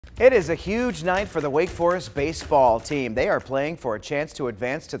It is a huge night for the Wake Forest baseball team. They are playing for a chance to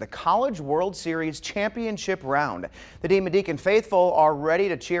advance to the College World Series championship round. The Demon Deacon faithful are ready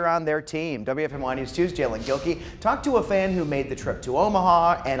to cheer on their team. WFMY News 2's Jalen Gilkey talked to a fan who made the trip to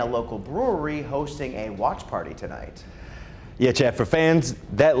Omaha and a local brewery hosting a watch party tonight. Yeah, Chad, for fans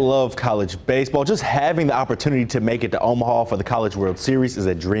that love college baseball, just having the opportunity to make it to Omaha for the College World Series is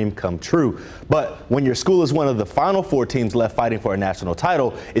a dream come true. But when your school is one of the final 4 teams left fighting for a national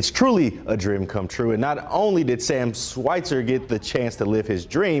title, it's truly a dream come true. And not only did Sam Schweitzer get the chance to live his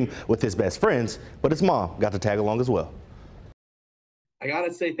dream with his best friends, but his mom got to tag along as well. I got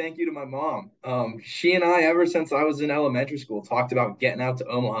to say thank you to my mom. She and I, ever since I was in elementary school, talked about getting out to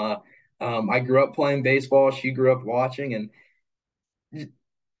Omaha. I grew up playing baseball. She grew up watching, and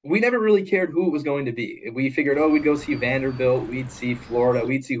we never really cared who it was going to be. We figured, oh, we'd go see Vanderbilt, we'd see Florida,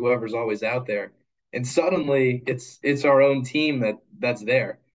 we'd see whoever's always out there. And suddenly it's our own team that's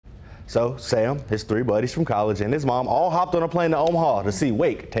there. So Sam, his 3 buddies from college, and his mom all hopped on a plane to Omaha to see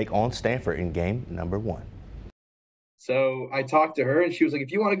Wake take on Stanford in game number 1. So I talked to her, and she was like,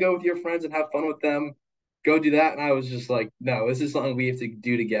 if you want to go with your friends and have fun with them, go do that. And I was just like, no, this is something we have to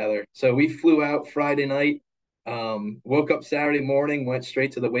do together. So we flew out Friday night. Woke up Saturday morning, went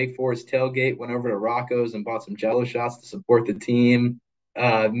straight to the Wake Forest tailgate, went over to Rocco's and bought some Jello shots to support the team,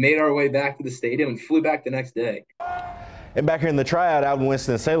 made our way back to the stadium and flew back the next day. And back here in the tryout out in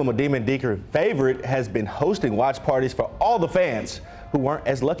Winston-Salem, a Demon Deacon favorite has been hosting watch parties for all the fans who weren't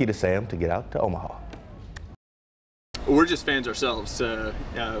as lucky as Sam to get out to Omaha. We're just fans ourselves, so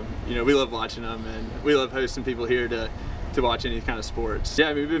you know, we love watching them, and we love hosting people here to watch any kind of sports. Yeah,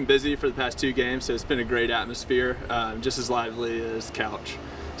 I mean, we've been busy for the past 2 games, so it's been a great atmosphere, just as lively as couch.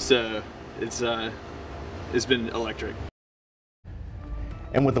 So it's been electric.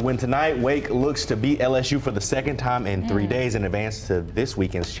 And with the win tonight, Wake looks to beat LSU for the 2nd time in 3 days in advance to this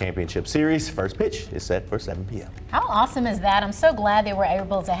weekend's championship series. First pitch is set for 7 p.m. How awesome is that? I'm so glad they were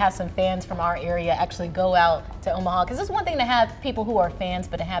able to have some fans from our area actually go out to Omaha, because it's one thing to have people who are fans,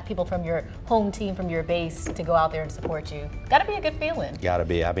 but to have people from your home team, from your base, to go out there and support you. Got to be a good feeling. Got to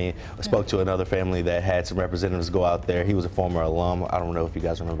be. I mean, I spoke to another family that had some representatives go out there. He was a former alum. I don't know if you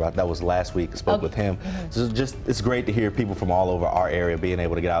guys remember. That was last week. I spoke with him. So it's great to hear people from all over our area being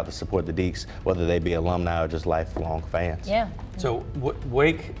able to get out to support the Deeks, whether they be alumni or just lifelong fans. Yeah. So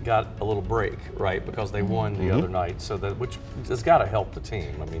Wake got a little break, right, because they won the other night, so which has got to help the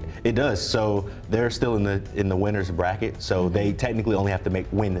team. I mean, it does. So they're still in the winners bracket. So they technically only have to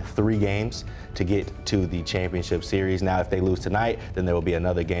win 3 games to get to the championship series. Now, if they lose tonight, then there will be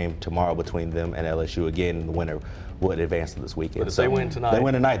another game tomorrow between them and LSU again, and the winner would advance to this weekend. But if they win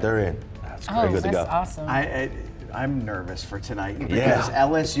tonight, they're in. That's good to go. Awesome. I'm nervous for tonight because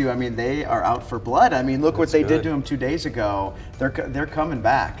LSU, I mean, they are out for blood. I mean, look what they did to them 2 days ago. They're coming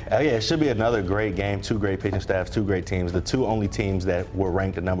back. Oh yeah, it should be another great game. 2 great pitching staffs, 2 great teams. The 2 only teams that were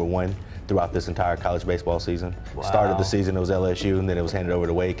ranked at number 1 throughout this entire college baseball season. Wow. Started the season, it was LSU, and then it was handed over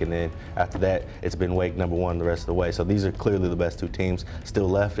to Wake, and then after that, it's been Wake number 1 the rest of the way. So these are clearly the best 2 teams still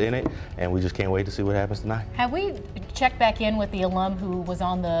left in it, and we just can't wait to see what happens tonight. Have we checked back in with the alum who was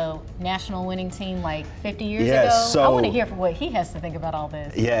on the national winning team like 50 years ago? So I want to hear from what he has to think about all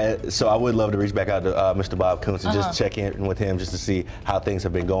this. Yeah, so I would love to reach back out to Mr. Bob Kuntz and just check in with him just to see how things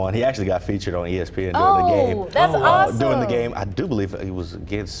have been going. He actually got featured on ESPN during the game. That's awesome. During the game, I do believe he was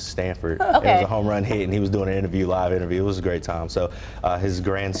against Stanford. It was a home run hit, and he was doing an live interview. It was a great time. So his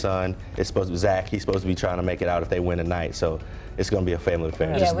grandson is supposed to be Zach. He's supposed to be trying to make it out if they win tonight. So it's going to be a family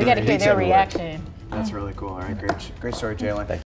affair. Yeah, we got to hear their reaction. That's really cool. All right, great story, Jalen.